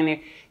welcoming and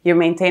you're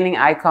maintaining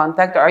eye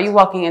contact? Or are you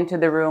walking into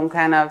the room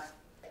kind of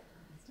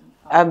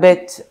a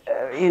bit,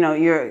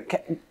 you're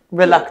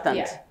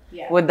reluctant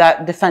with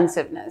that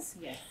defensive-ness?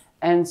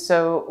 And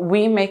so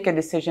we make a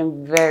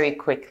decision very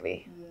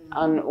quickly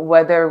on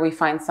whether we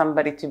find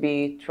somebody to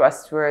be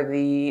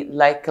trustworthy,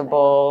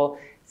 likable,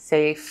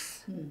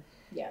 safe,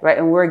 right?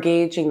 And we're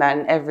gauging that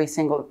in every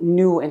single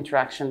new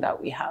interaction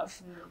that we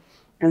have.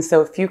 And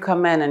so if you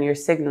come in and you're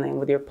signaling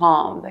with your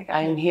palm, like,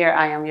 I am here,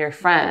 I am your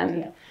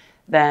friend,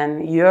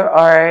 then you're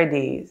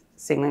already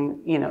signaling,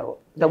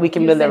 that we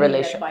can build a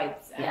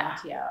relationship.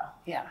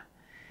 Yeah.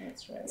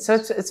 That's right. So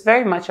it's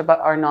very much about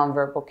our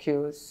nonverbal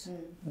cues,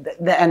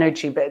 the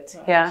energy bit.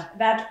 Right. Yeah.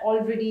 That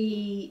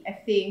already, I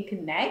think,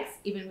 connects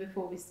even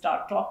before we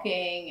start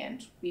talking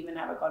and we even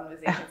have a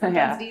conversation.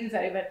 Sometimes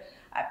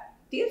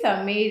deals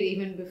are made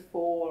even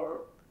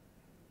before,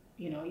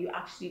 you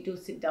actually do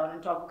sit down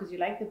and talk because you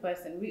like the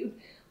person.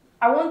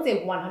 I won't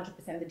say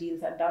 100% the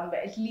deals are done, but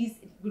at least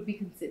it would be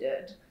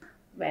considered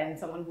when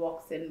someone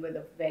walks in with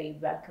a very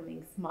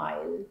welcoming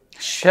smile.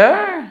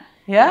 Sure.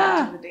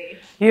 Yeah.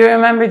 You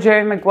remember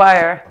Jerry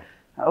Maguire,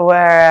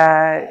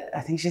 where I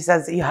think she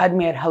says, "You had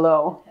me at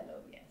hello." Hello,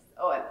 yes.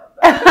 Oh, I love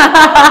that.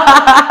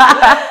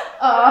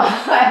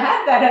 I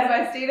had that as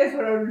my status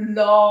for a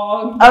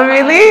long time. Oh,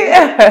 really?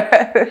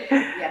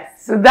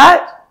 Yes. So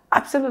that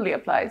absolutely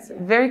applies.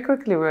 Very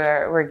quickly,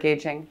 we're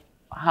gauging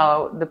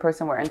how the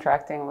person we're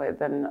interacting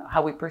with and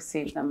how we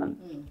perceive them and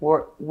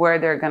where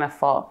they're going to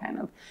fall, kind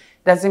of.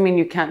 Doesn't mean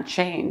you can't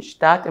change.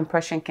 That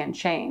impression can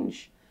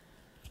change,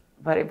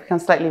 but it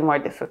becomes slightly more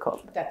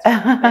difficult. That's true.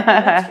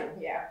 That's true,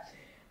 yeah.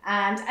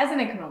 And as an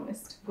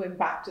economist, going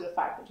back to the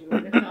fact that you were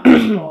an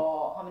economist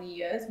for how many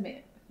years?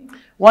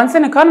 Once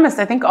an economist,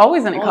 I think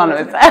always an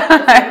economist. So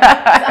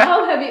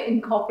how have you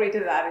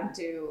incorporated that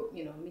into,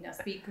 MENA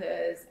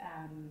speakers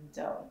and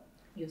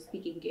your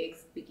speaking gigs,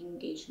 speaking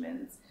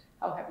engagements?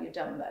 How have you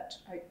done that?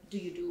 Do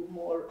you do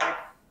more of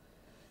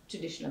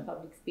traditional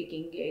public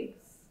speaking gigs?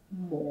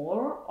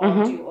 More,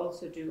 or do you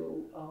also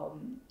do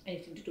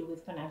anything to do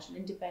with financial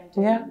independence?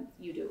 Yeah.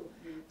 You do.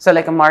 So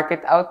like a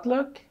market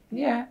outlook?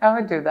 Yeah, I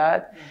would do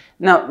that.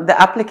 No,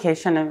 the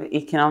application of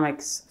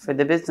economics for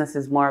the business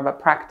is more of a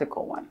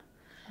practical one.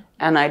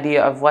 An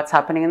idea of what's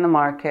happening in the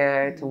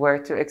market, where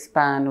to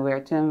expand, where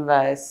to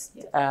invest,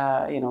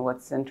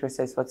 what's interest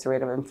rates, what's the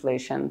rate of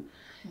inflation.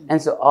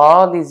 And so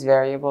all these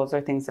variables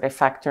are things that I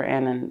factor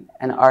in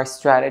and our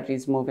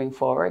strategies moving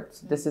forward.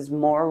 So this is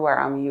more where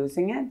I'm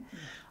using it.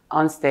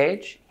 On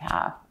stage,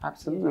 yeah,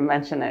 absolutely,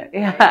 mention it.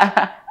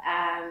 Yeah.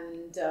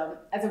 And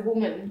as a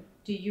woman,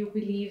 do you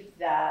believe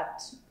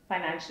that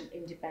financial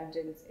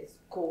independence is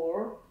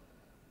core,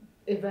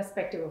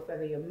 irrespective of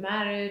whether you're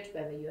married,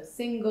 whether you're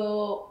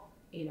single,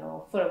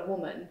 for a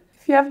woman?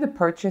 If you have the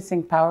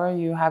purchasing power,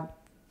 you have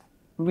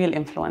real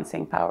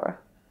influencing power.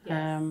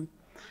 Yes.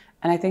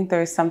 And I think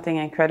there is something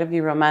incredibly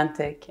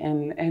romantic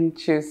in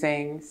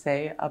choosing,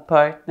 say, a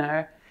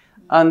partner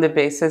on the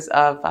basis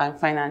of I'm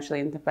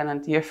financially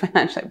independent, you're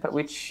financially, but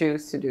we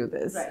choose to do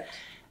this.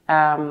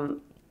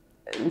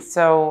 Right.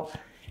 So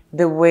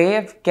the way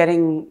of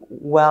getting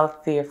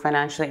wealthy or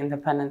financially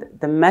independent,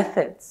 the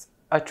methods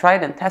are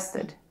tried and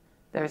tested.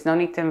 There's no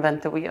need to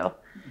invent the wheel.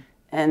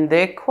 And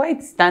they're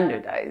quite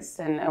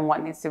standardized and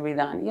what needs to be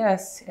done.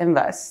 Yes,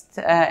 invest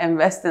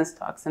in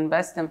stocks,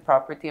 invest in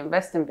property,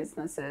 invest in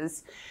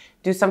businesses,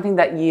 do something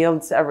that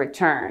yields a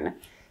return.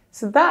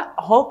 So that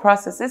whole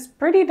process is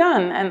pretty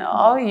done, and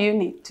all you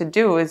need to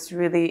do is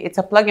really, it's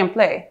a plug and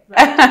play.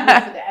 Right,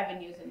 look for the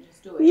avenues and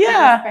just do it.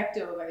 Yeah.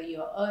 Irrespective of whether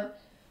you're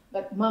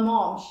like my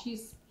mom,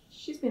 she's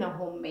been a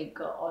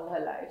homemaker all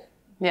her life.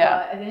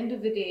 Yeah. At the end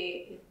of the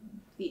day,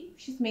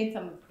 she's made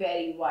some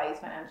very wise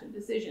financial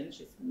decisions.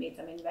 She's made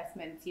some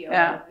investments here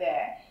and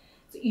there.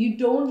 So you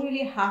don't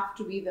really have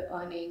to be the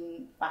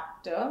earning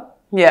factor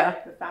Yeah.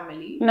 of the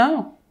family.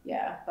 No.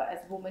 Yeah, but as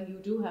a woman, you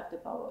do have the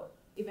power.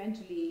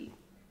 Eventually,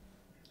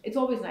 it's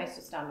always nice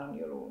to stand on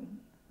your own,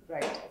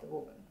 right, as a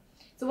woman.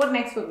 So what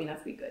next for MENA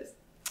Speakers?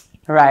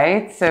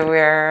 Right. So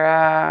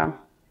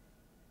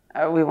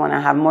we want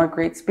to have more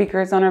great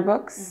speakers on our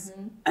books,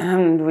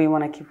 and we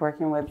want to keep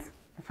working with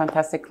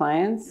fantastic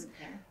clients.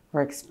 Okay.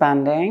 We're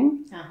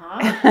expanding.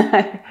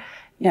 Uh-huh.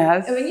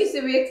 Yes. And when you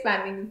say we're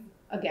expanding,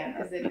 again,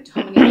 is it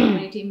how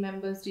many team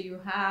members do you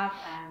have,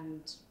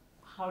 and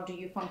how do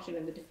you function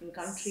in the different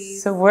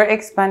countries? So we're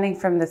expanding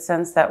from the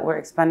sense that we're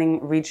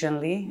expanding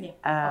regionally,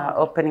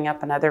 opening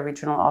up another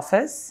regional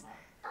office.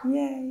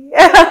 Yay!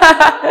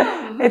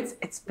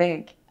 It's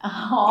big.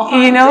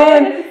 You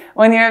know,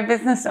 when you're a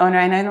business owner,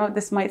 and I know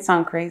this might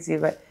sound crazy,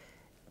 but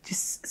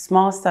just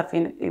small stuff. You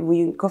know, when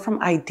you go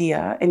from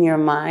idea in your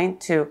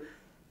mind to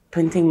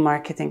printing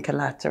marketing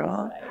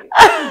collateral,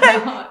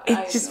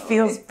 it just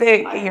feels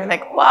big. You're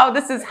like, wow,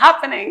 this is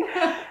happening.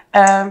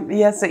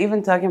 Yeah, so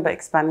even talking about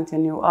expanding to a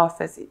new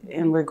office,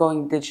 and we're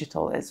going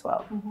digital as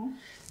well.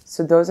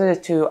 So those are the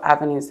two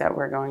avenues that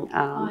we're going.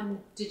 And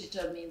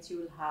digital means you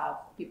will have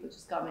people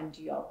just come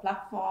into your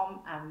platform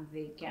and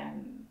they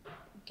can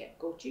get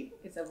coaching.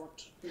 Is that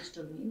what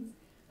digital means?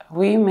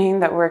 We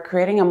mean that we're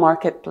creating a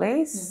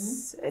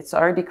marketplace. It's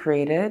already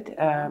created.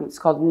 It's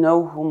called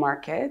Know Who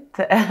Market,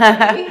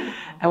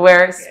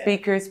 where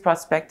speakers,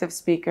 prospective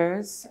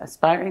speakers,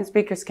 aspiring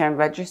speakers can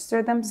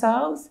register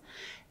themselves.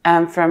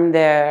 And from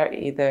there,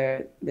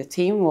 either the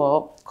team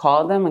will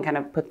call them and kind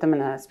of put them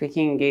in a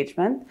speaking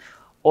engagement,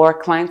 or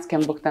clients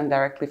can book them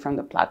directly from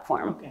the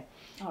platform. Okay,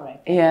 all right.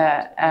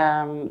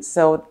 Yeah,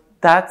 so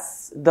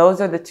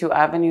those are the two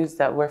avenues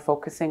that we're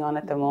focusing on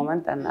at the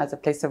moment, and as a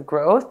place of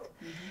growth.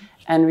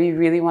 And we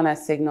really want to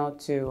signal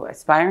to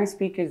aspiring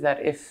speakers that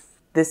if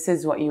this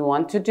is what you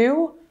want to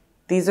do,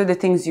 these are the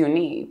things you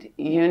need.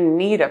 You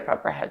need a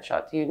proper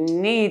headshot. You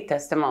need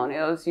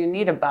testimonials. You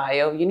need a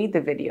bio. You need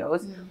the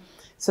videos.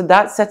 So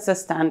that sets a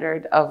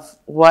standard of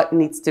what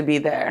needs to be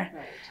there.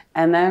 Right.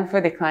 And then for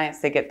the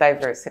clients, they get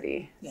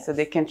diversity. So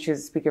they can choose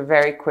a speaker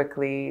very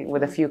quickly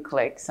with a few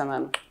clicks, and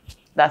then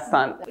that's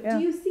done. Do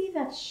you see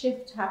that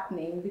shift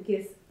happening?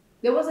 Because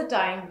there was a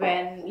time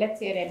when, let's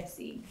say, an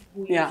MC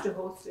who used to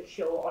host a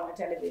show on a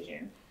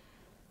television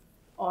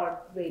or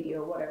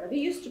radio, whatever, they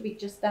used to be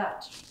just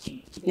that.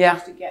 They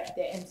used to get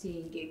their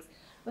MCing gigs.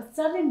 But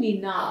suddenly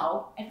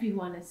now,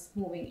 everyone is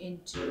moving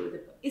into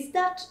is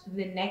that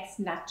the next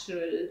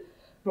natural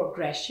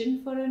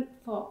progression for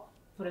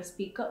a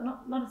speaker?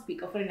 Not a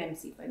speaker, for an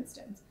MC, for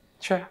instance.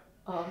 Sure.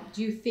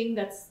 Do you think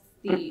that's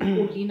the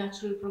only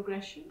natural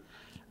progression?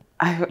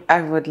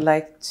 I would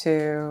like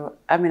to,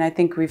 I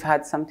think we've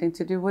had something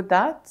to do with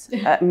that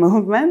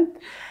movement,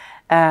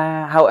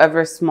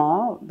 however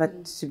small,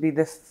 but to be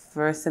the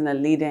first and the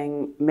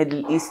leading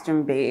Middle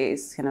Eastern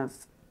based kind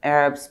of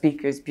Arab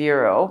Speakers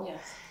Bureau.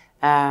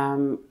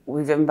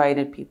 We've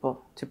invited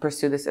people to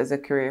pursue this as a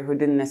career who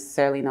didn't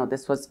necessarily know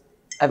this was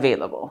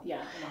available.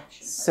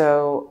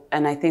 So,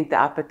 and I think the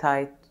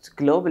appetite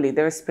globally,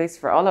 there is space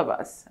for all of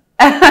us.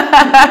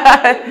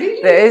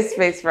 There is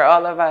space for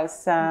all of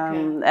us,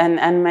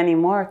 and many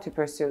more to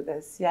pursue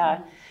this.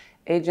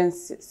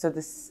 Agencies, so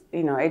this,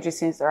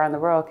 agencies around the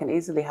world can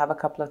easily have a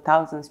couple of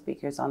thousand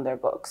speakers on their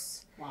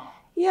books.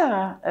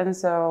 Yeah, and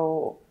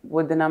so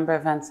with the number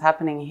of events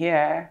happening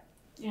here,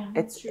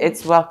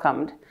 it's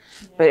welcomed,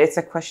 but it's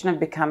a question of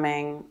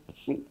becoming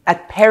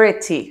at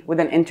parity with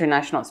an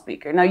international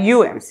speaker. Now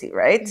you MC,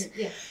 right?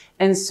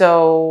 And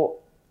so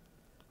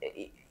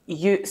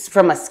you,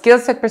 from a skill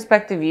set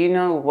perspective, you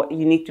know what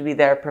you need to be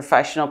there,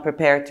 professional,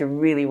 prepared to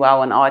really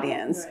wow an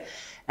audience.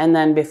 And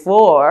then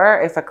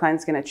before, if a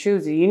client's going to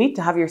choose you, you need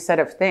to have your set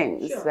of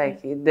things,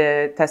 like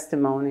the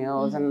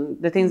testimonials and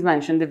the things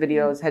mentioned, the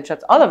videos,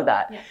 headshots, all of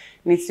that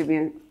needs to be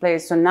in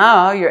place. So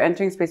now you're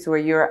entering space where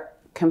you're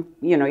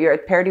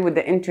at parity with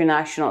the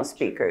international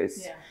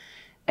speakers.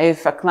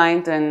 If a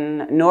client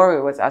in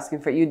Norway was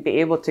asking for it, you'd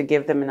be able to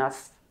give them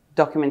enough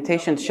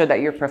documentation to show that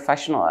you're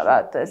professional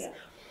about this.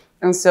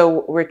 And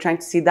so we're trying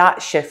to see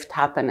that shift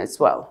happen as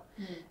well.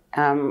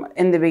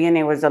 In the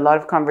beginning, was a lot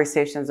of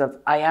conversations of,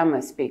 I am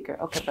a speaker.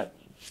 Okay, but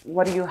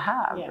what do you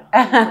have? What's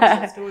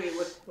the story?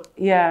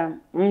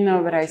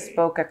 No, but I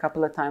spoke a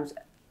couple of times.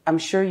 I'm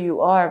sure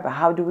you are, but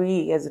how do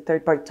we, as a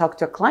third party, talk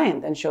to a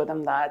client and show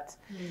them that?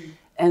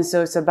 And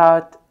so it's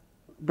about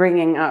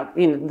bringing up,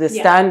 the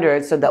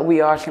standards so that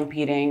we are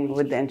competing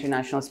with the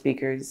international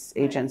speakers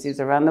agencies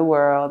around the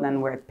world,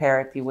 and we're at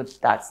parity with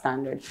that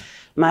standard.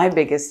 My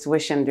biggest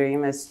wish and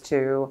dream is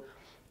to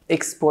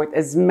export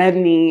as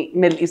many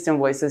Middle Eastern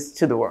voices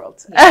to the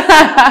world. Kick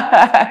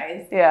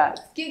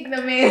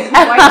them in.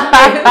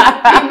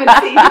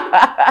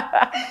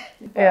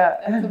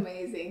 That's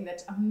amazing.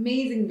 That's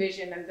amazing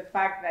vision, and the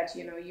fact that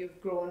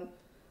you've grown,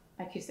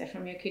 like you said,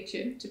 from your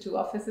kitchen to 2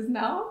 offices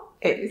now.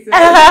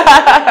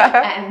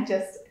 And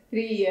just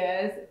 3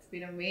 years, it's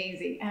been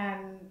amazing.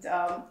 And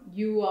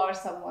you are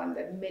someone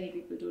that many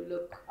people do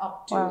look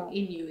up to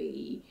in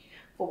UAE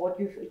for what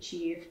you've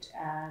achieved.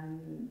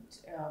 And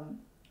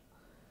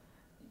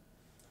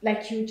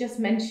like you just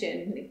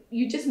mentioned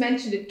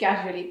it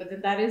casually, but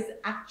then that is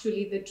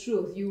actually the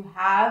truth. You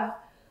have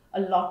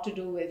a lot to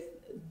do with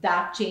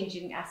that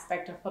changing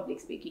aspect of public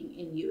speaking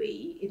in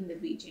UAE, in the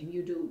region.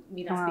 You do.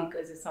 MENA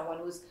Speakers is someone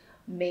who's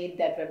made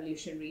that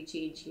revolutionary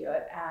change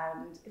here,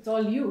 and it's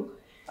all you.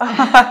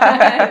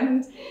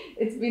 And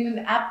it's been an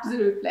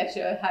absolute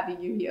pleasure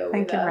having you here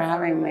Thank with you for us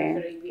having me.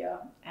 Arabia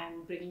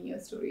and bringing your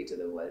story to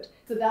the world.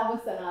 So that was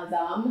Saana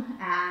Azzam,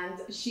 and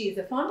she is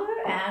the founder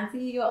and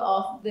CEO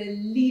of the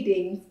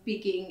leading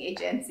speaking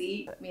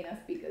agency, MENA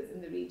Speakers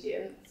in the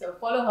region. So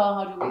follow her.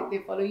 How do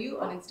they follow you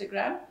on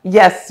Instagram?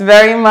 Yes,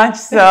 very much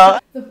so.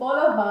 So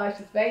follow her.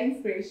 She's very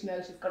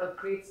inspirational. She's got a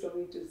great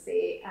story to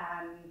say,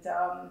 and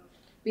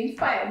be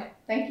inspired.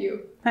 Thank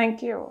you.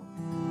 Thank you.